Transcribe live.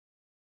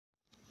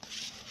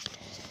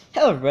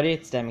Hello everybody,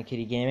 it's Diamond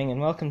Kitty Gaming,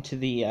 and welcome to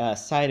the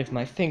side of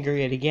my finger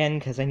yet again,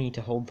 because I need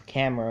to hold the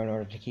camera in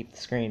order to keep the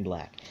screen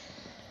black.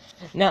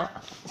 Now,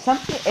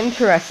 something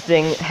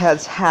interesting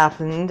has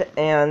happened,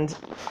 and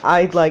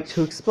I'd like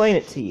to explain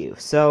it to you.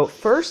 So,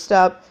 first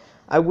up,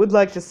 I would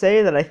like to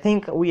say that I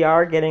think we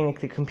are getting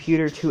the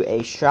computer to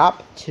a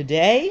shop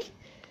today.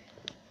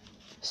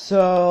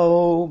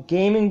 So,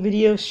 gaming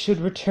videos should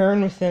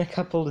return within a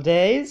couple of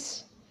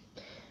days.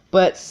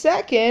 But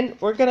second,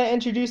 we're going to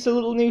introduce a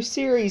little new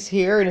series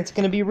here, and it's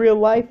going to be real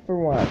life for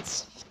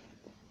once.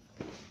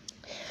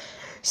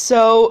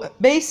 So,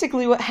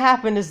 basically what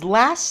happened is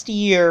last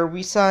year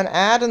we saw an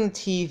ad on the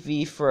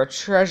TV for a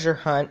treasure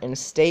hunt in a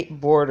state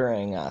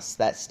bordering us.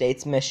 That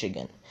state's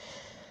Michigan.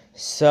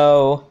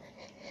 So,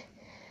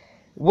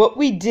 what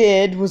we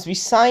did was we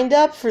signed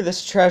up for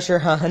this treasure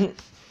hunt.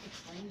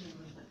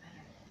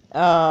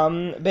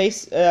 And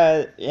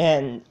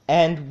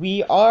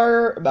we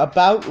are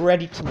about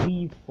ready to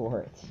leave for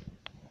it.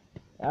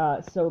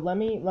 So let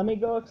me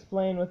go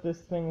explain what this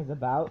thing is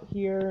about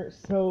here.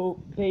 So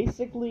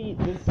basically,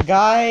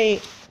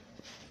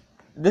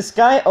 this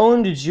guy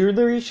owned a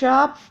jewelry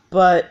shop,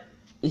 but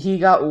he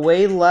got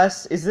way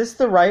less. Is this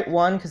the right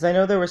one? Because I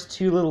know there was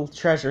two little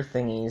treasure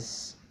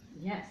thingies.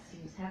 Yes,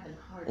 he was having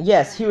a hard time.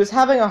 Yes, he was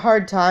having a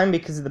hard time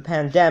because of the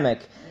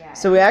pandemic.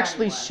 So he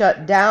actually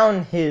shut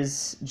down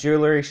his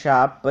jewelry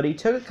shop, but he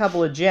took a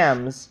couple of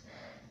gems,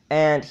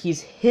 and he's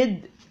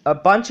hid a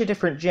bunch of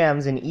different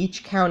gems in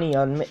each county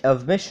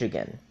of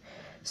Michigan.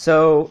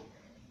 So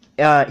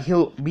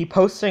he'll be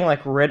posting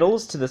like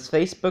riddles to this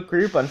Facebook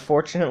group.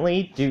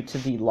 Unfortunately, due to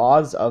the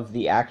laws of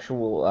the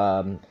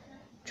actual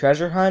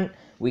treasure hunt,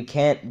 we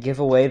can't give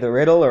away the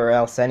riddle, or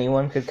else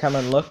anyone could come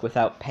and look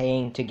without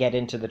paying to get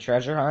into the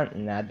treasure hunt,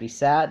 and that'd be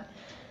sad.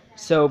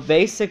 So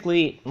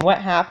basically, what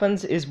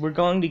happens is we're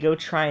going to go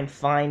try and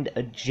find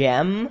a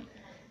gem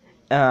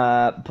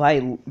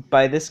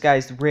by this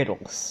guy's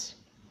riddles.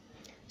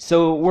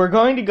 So we're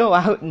going to go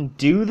out and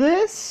do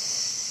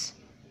this,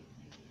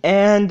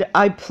 and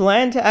I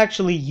plan to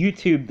actually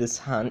YouTube this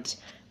hunt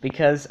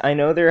because I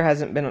know there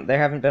haven't been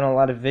a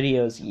lot of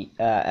videos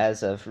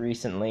as of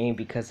recently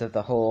because of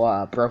the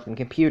whole broken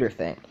computer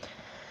thing.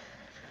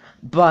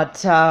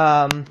 But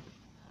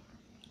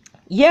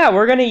yeah,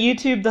 we're gonna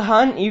YouTube the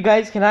hunt. You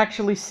guys can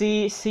actually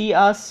see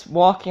us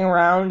walking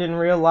around in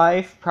real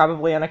life,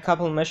 probably on a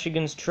couple of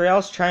Michigan's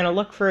trails, trying to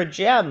look for a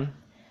gem.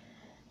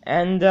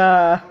 And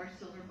Or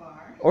silver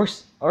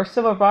bars. Or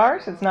silver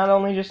bars. It's not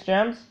only just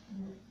gems.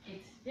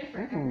 It's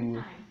different every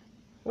time.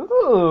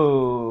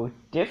 Ooh,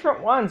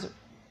 different ones.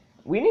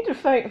 We need to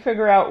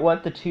figure out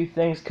what the two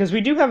things, because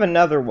we do have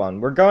another one.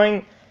 We're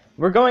going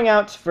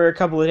out for a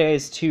couple of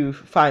days to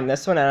find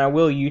this one, and I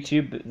will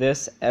YouTube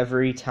this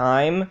every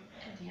time.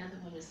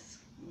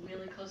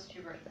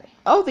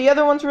 Oh, the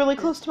other one's really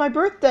close to my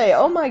birthday.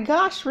 Oh my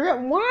gosh,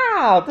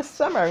 wow, this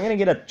summer I'm going to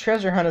get a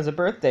treasure hunt as a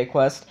birthday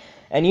quest,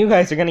 and you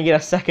guys are going to get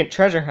a second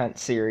treasure hunt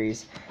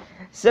series.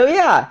 So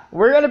yeah,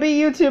 we're going to be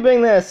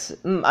YouTubing this.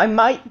 I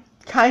might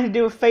kind of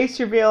do a face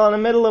reveal in the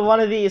middle of one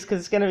of these, because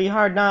it's going to be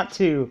hard not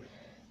to.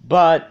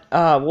 But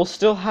we'll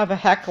still have a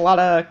heck of a lot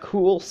of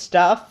cool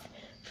stuff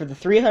for the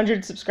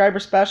 300 subscriber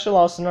special,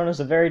 also known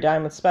as a Very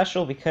Diamond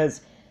special,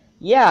 because,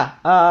 yeah,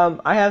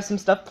 I have some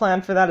stuff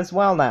planned for that as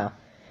well now.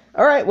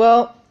 Alright,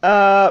 well,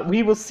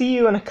 we will see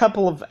you in a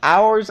couple of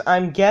hours,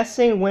 I'm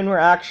guessing, when we're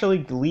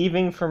actually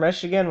leaving for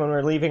Michigan, when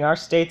we're leaving our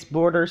state's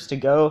borders to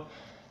go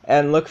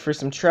and look for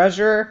some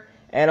treasure,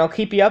 and I'll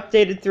keep you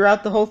updated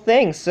throughout the whole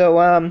thing.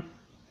 So,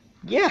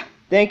 yeah,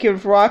 thank you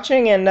for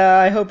watching, and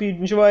I hope you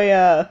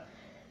enjoy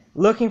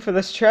looking for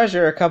this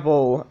treasure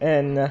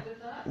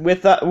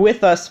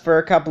with us for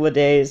a couple of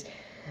days.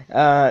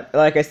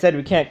 Like I said,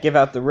 we can't give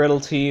out the riddle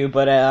to you,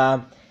 but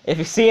if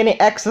you see any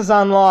X's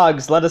on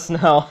logs, let us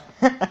know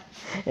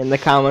in the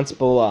comments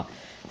below.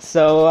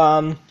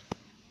 So,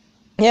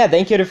 yeah,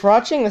 thank you for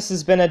watching. This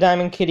has been a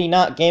Diamond Kitty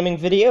Not Gaming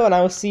video, and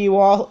I will see you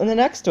all in the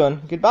next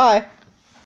one. Goodbye!